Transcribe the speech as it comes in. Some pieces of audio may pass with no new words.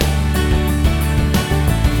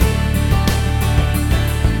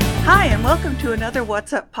and welcome to another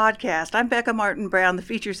What's Up podcast. I'm Becca Martin-Brown, the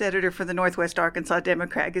Features Editor for the Northwest Arkansas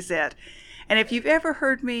Democrat-Gazette. And if you've ever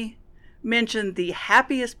heard me mention the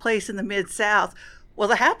happiest place in the Mid-South, well,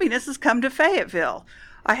 the happiness has come to Fayetteville.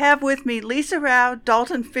 I have with me Lisa Rao,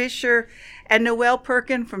 Dalton Fischer, and Noel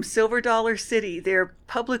Perkin from Silver Dollar City, their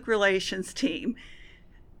public relations team.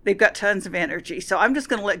 They've got tons of energy, so I'm just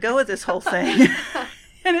going to let go of this whole thing.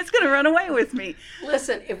 And it's going to run away with me.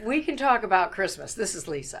 Listen, if we can talk about Christmas, this is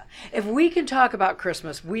Lisa. If we can talk about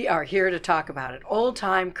Christmas, we are here to talk about it. Old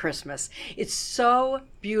time Christmas. It's so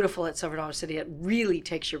beautiful at Silver Dollar City. It really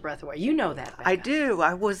takes your breath away. You know that, Becca. I do.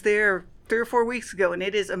 I was there 3 or 4 weeks ago, and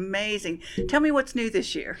it is amazing. Tell me what's new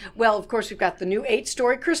this year. Well, of course, we've got the new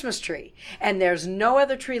 8-story Christmas tree, and there's no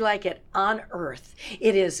other tree like it on earth.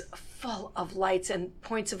 It is full of lights and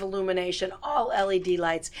points of illumination, all LED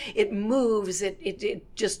lights. It moves,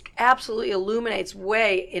 it just absolutely illuminates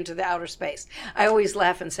way into the outer space. I always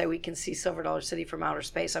laugh and say we can see Silver Dollar City from outer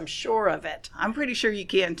space. I'm sure of it. I'm pretty sure you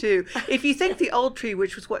can too. If you think the old tree,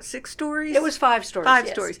 which was what, 6 stories? It was 5 stories. 5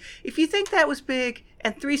 yes. stories. If you think that was big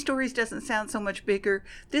and 3 stories doesn't sound so much bigger,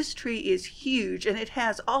 this tree is huge, and it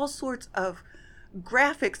has all sorts of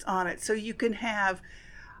graphics on it, so you can have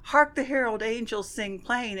Hark the Herald Angels Sing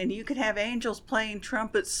playing, and you can have angels playing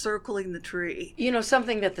trumpets circling the tree. You know,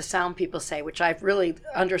 something that the sound people say, which I've really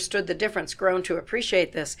understood the difference, grown to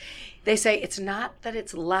appreciate this. They say it's not that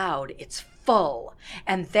it's loud, it's full.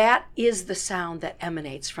 And that is the sound that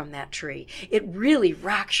emanates from that tree. It really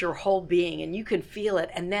rocks your whole being, and you can feel it.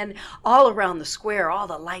 And then all around the square, all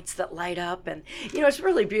the lights that light up, and, you know, it's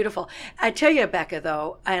really beautiful. I tell you, Becca,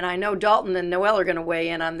 though, and I know Dalton and Noel are going to weigh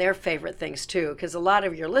in on their favorite things, too, because a lot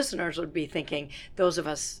of your listeners would be thinking, those of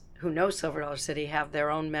us who know Silver Dollar City have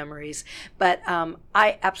their own memories. But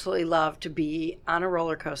I absolutely love to be on a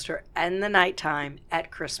roller coaster in the nighttime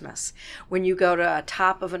at Christmas. When you go to the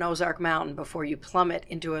top of an Ozark mountain before you plummet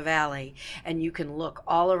into a valley, and you can look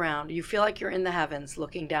all around. You feel like you're in the heavens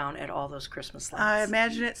looking down at all those Christmas lights. I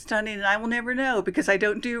imagine it's stunning, and I will never know because I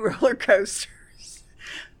don't do roller coasters.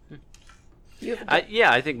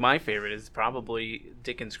 I think my favorite is probably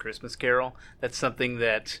Dickens' Christmas Carol. That's something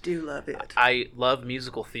that Do love it. I love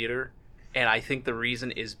musical theater, and I think the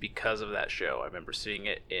reason is because of that show. I remember seeing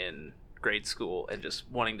it in grade school and just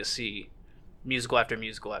wanting to see musical after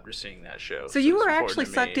seeing that show. So you were actually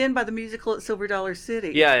sucked in by the musical at Silver Dollar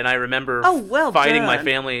City. Yeah, and I remember fighting my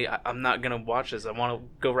family. I'm not going to watch this. I want to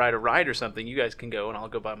go ride a ride or something. You guys can go, and I'll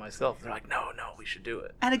go by myself. They're like, no, we should do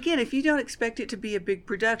it. And again, if you don't expect it to be a big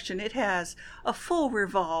production, it has a full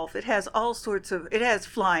revolve. It has all sorts of, it has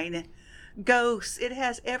flying ghosts. It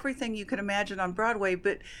has everything you can imagine on Broadway,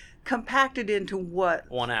 but compacted into what?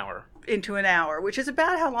 1 hour. Into an hour, which is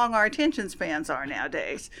about how long our attention spans are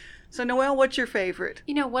nowadays. So, Noel, what's your favorite?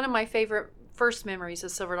 You know, one of my favorite first memories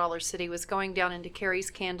of Silver Dollar City was going down into Carrie's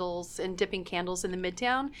Candles and dipping candles in the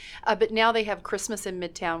Midtown. But now they have Christmas in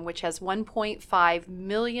Midtown, which has 1.5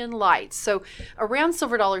 million lights. So around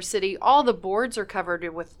Silver Dollar City, all the boards are covered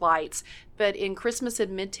with lights. But in Christmas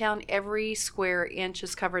in Midtown, every square inch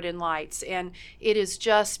is covered in lights. And it is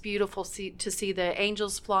just beautiful to see the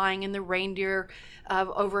angels flying and the reindeer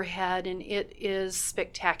overhead. And it is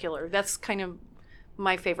spectacular. That's kind of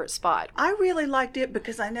my favorite spot. I really liked it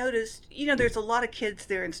because I noticed, you know, there's a lot of kids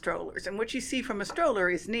there in strollers, and what you see from a stroller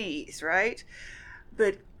is knees, right?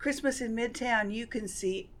 But Christmas in Midtown, you can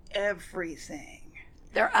see everything.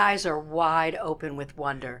 Their eyes are wide open with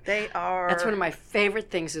wonder. They are. That's one of my favorite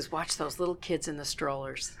things is watch those little kids in the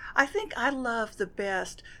strollers. I think I love the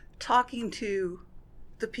best talking to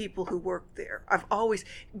the people who work there. I've always,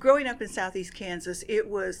 growing up in Southeast Kansas, it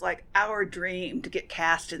was like our dream to get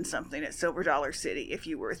cast in something at Silver Dollar City if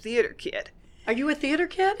you were a theater kid. Are you a theater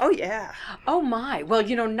kid? Oh, yeah. Oh, my. Well,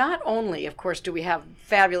 you know, not only, of course, do we have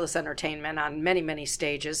fabulous entertainment on many, many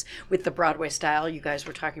stages with the Broadway style you guys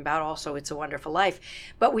were talking about, also It's a Wonderful Life,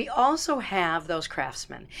 but we also have those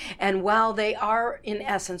craftsmen. And while they are, in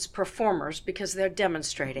essence, performers because they're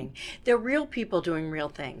demonstrating, they're real people doing real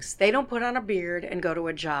things. They don't put on a beard and go to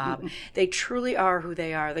a job. Mm-mm. They truly are who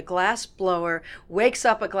they are. The glass blower wakes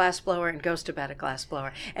up a glass blower and goes to bed a glass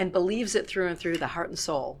blower and believes it through and through, the heart and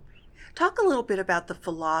soul. Talk a little bit about the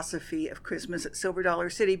philosophy of Christmas at Silver Dollar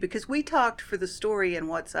City, because we talked for the story in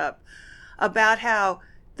What's Up about how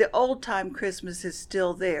the old-time Christmas is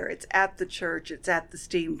still there. It's at the church. It's at the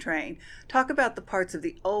steam train. Talk about the parts of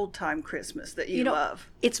the old-time Christmas that you love.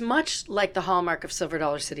 It's much like the hallmark of Silver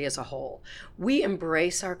Dollar City as a whole. We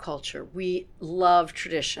embrace our culture. We love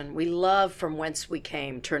tradition. We love from whence we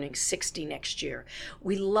came, turning 60 next year.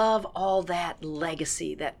 We love all that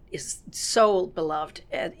legacy that is so beloved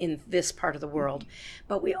in this part of the world.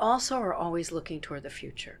 But we also are always looking toward the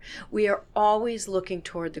future. We are always looking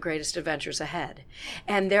toward the greatest adventures ahead.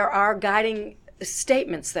 And there are guiding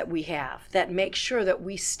statements that we have that make sure that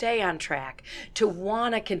we stay on track to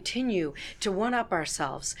want to continue to one-up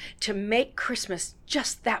ourselves, to make Christmas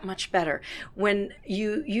just that much better. When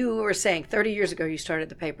you were saying 30 years ago you started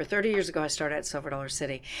the paper, 30 years ago I started at Silver Dollar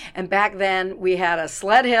City, and back then we had a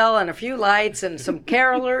sled hill and a few lights and some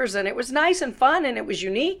carolers, and it was nice and fun, and it was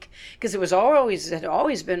unique because it had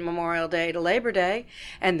always been Memorial Day to Labor Day,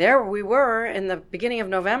 and there we were in the beginning of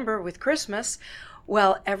November with Christmas.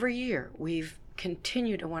 Well, every year we've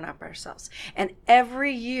continue to one-up ourselves. And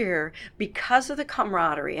every year, because of the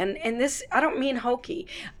camaraderie, and this, I don't mean hokey,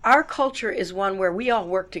 our culture is one where we all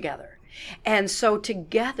work together. And so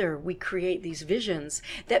together we create these visions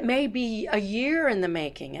that may be a year in the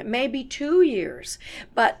making, it may be 2 years,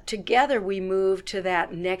 but together we move to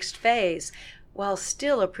that next phase while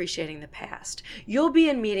still appreciating the past. You'll be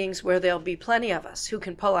in meetings where there'll be plenty of us who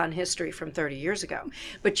can pull on history from 30 years ago.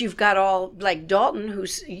 But you've got all, like Dalton,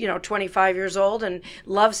 who's 25 years old and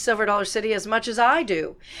loves Silver Dollar City as much as I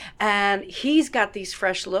do. And he's got these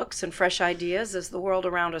fresh looks and fresh ideas as the world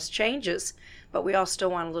around us changes. But we all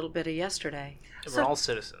still want a little bit of yesterday. And we're all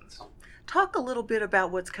citizens. Talk a little bit about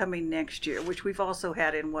what's coming next year, which we've also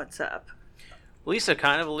had in What's Up. Lisa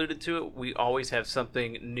kind of alluded to it. We always have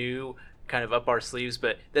something new kind of up our sleeves,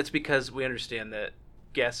 but that's because we understand that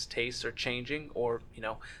guests' tastes are changing, or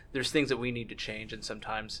there's things that we need to change, and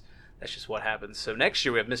sometimes that's just what happens. So next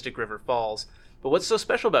year we have Mystic River Falls, but what's so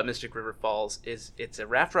special about Mystic River Falls is it's a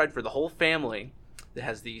raft ride for the whole family that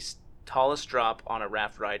has the tallest drop on a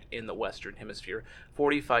raft ride in the Western Hemisphere,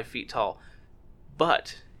 45 feet tall,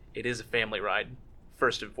 but it is a family ride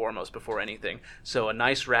first and foremost before anything. So a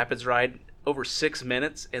nice rapids ride over 6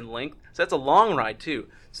 minutes in length. So that's a long ride too.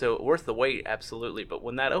 So worth the wait, absolutely. But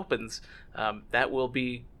when that opens, that will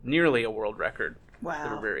be nearly a world record. Wow.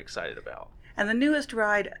 That we're very excited about. And the newest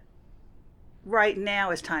ride right now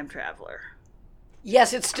is Time Traveler.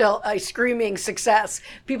 Yes, it's still a screaming success.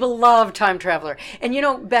 People love Time Traveler.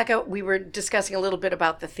 And Becca, we were discussing a little bit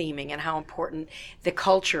about the theming and how important the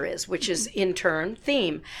culture is, which is in turn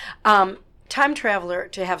theme. Time Traveler,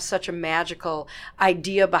 to have such a magical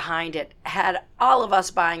idea behind it, had all of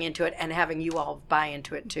us buying into it and having you all buy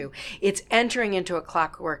into it too. It's entering into a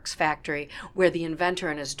clockworks factory where the inventor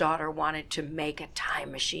and his daughter wanted to make a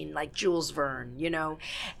time machine like Jules Verne,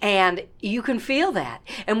 and you can feel that.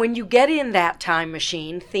 And when you get in that time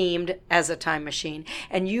machine, themed as a time machine,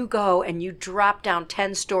 and you go and you drop down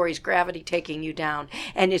 10 stories, gravity taking you down,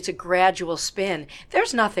 and it's a gradual spin,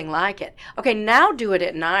 there's nothing like it. Okay, now do it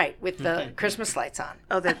at night with the Christmas lights on.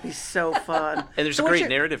 Oh, that'd be so fun. And there's a great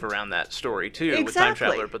narrative around that story too. With Time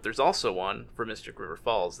Traveler, but there's also one for Mystic River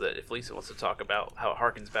Falls that if Lisa wants to talk about how it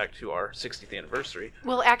harkens back to our 60th anniversary.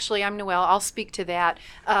 Well, actually, I'm Noel. I'll speak to that.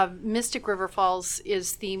 Mystic River Falls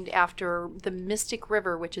is themed after the Mystic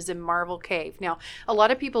River, which is in Marvel Cave. Now, a lot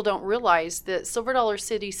of people don't realize that Silver Dollar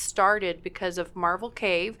City started because of Marvel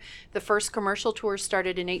Cave. The first commercial tour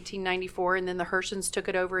started in 1894, and then the Herschens took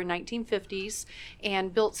it over in 1950s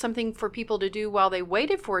and built something for people to do while they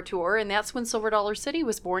waited for a tour, and that's when Silver Dollar City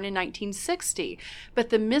was born in 1960.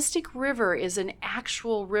 But the Mystic River is an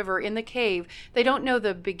actual river in the cave. They don't know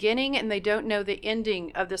the beginning and they don't know the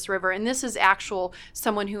ending of this river. And this is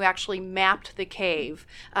someone who actually mapped the cave,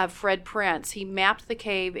 Fred Prince. He mapped the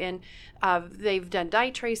cave, and they've done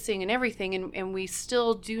dye tracing and everything, and we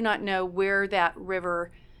still do not know where that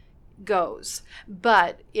river goes,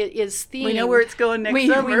 but it is themed. We know where it's going next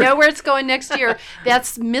summer. We know where it's going next year.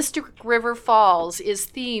 That's Mystic River Falls is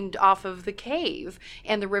themed off of the cave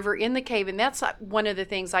and the river in the cave, and that's one of the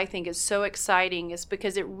things I think is so exciting, is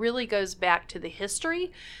because it really goes back to the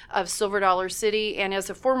history of Silver Dollar City. And as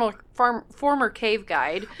a former cave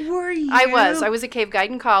guide, were you? I was a cave guide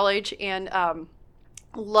in college, and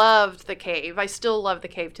loved the cave. I still love the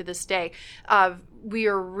cave to this day. we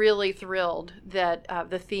are really thrilled that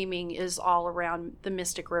the theming is all around the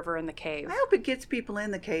Mystic River and the cave. I hope it gets people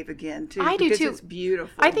in the cave again, too. I do, because too. It's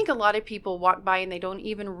beautiful. I think a lot of people walk by and they don't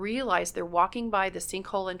even realize they're walking by the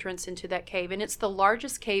sinkhole entrance into that cave. And it's the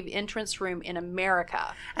largest cave entrance room in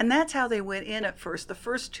America. And that's how they went in at first. The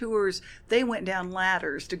first tours, they went down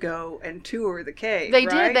ladders to go and tour the cave, They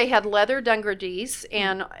right? did. They had leather dungarees,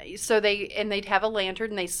 and so they'd have a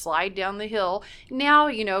lantern and they slide down the hill. Now,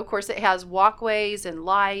 of course, it has walkways and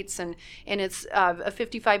lights, and it's a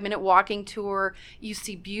 55-minute walking tour. You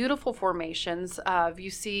see beautiful formations.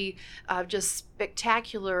 You see just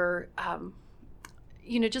spectacular.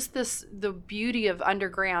 Just the beauty of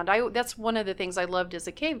underground. That's one of the things I loved as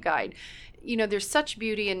a cave guide. There's such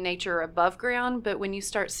beauty in nature above ground, but when you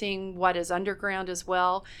start seeing what is underground as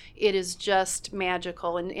well, it is just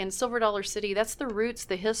magical. And Silver Dollar City, that's the roots,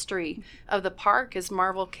 the history of the park is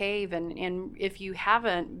Marvel Cave. And if you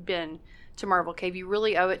haven't been to Marvel Cave, you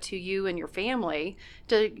really owe it to you and your family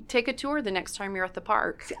to take a tour the next time you're at the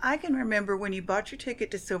park. See, I can remember when you bought your ticket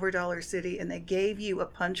to Silver Dollar City and they gave you a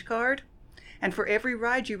punch card, and for every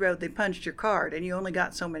ride you rode, they punched your card, and you only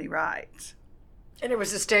got so many rides. And it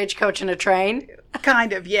was a stagecoach and a train?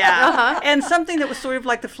 Kind of, yeah. Uh-huh. And something that was sort of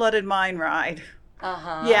like the Flooded Mine ride.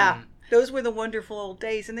 Uh-huh. Yeah. Those were the wonderful old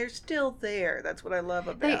days, and they're still there. That's what I love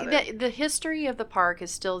about it. The history of the park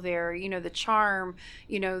is still there. The charm,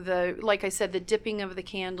 like I said, the dipping of the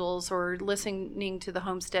candles, or listening to the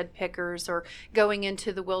homestead pickers, or going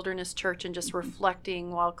into the Wilderness Church and just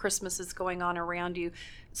reflecting while Christmas is going on around you.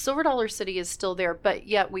 Silver Dollar City is still there, but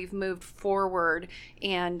yet we've moved forward,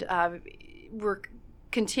 and we're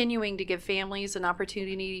continuing to give families an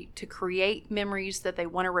opportunity to create memories that they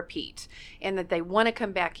want to repeat, and that they want to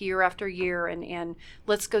come back year after year, and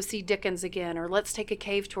let's go see Dickens again, or let's take a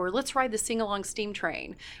cave tour, let's ride the sing-along steam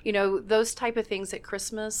train. Those type of things at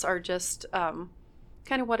Christmas are just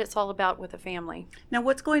kind of what it's all about with a family. Now,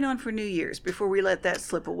 what's going on for New Year's before we let that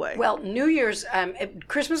slip away? Well, New Year's,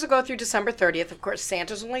 Christmas will go through December 30th. Of course,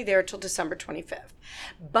 Santa's only there till December 25th.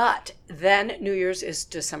 But then New Year's is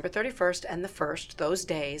December 31st and the 1st, those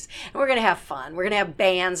days. And we're going to have fun. We're going to have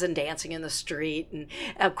bands and dancing in the street, and,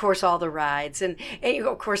 of course, all the rides. And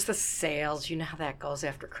of course, the sales. You know how that goes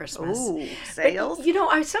after Christmas. Ooh, sales?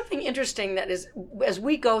 But, something interesting that is, as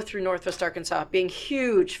we go through Northwest Arkansas, being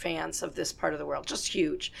huge fans of this part of the world, just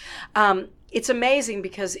huge. It's amazing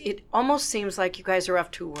because it almost seems like you guys are of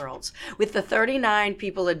two worlds. With the 39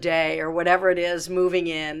 people a day or whatever it is moving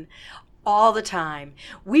in all the time,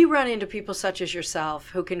 we run into people such as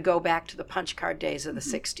yourself who can go back to the punch card days of the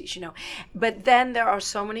 60s, But then there are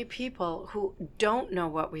so many people who don't know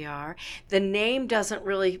what we are. The name doesn't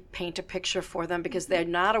really paint a picture for them because they're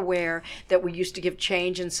not aware that we used to give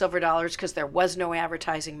change in silver dollars because there was no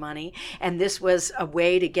advertising money. And this was a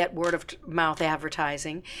way to get word of mouth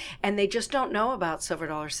advertising. And they just don't know about Silver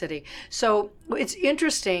Dollar City. So it's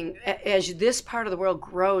interesting, as this part of the world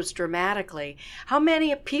grows dramatically, how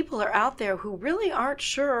many people are out there who really aren't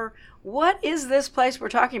sure, what is this place we're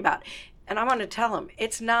talking about? And I want to tell them,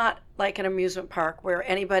 it's not like an amusement park where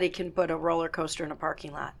anybody can put a roller coaster in a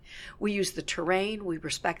parking lot. We use the terrain, we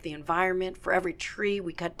respect the environment. For every tree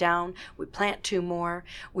we cut down, we plant 2 more.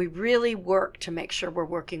 We really work to make sure we're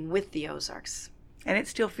working with the Ozarks. And it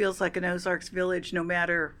still feels like an Ozarks village no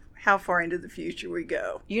matter how far into the future we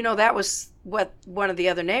go. That was what one of the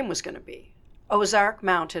other name was going to be. Ozark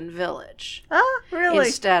Mountain Village. Ah, really?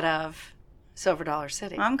 Instead of Silver Dollar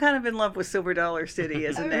City. I'm kind of in love with Silver Dollar City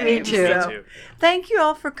as a name. Me too. So, Me too. thank you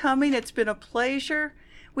all for coming. It's been a pleasure.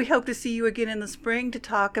 We hope to see you again in the spring to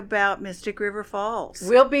talk about Mystic River Falls.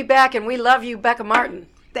 We'll be back, and we love you, Becca Martin.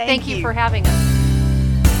 Thank you for having us.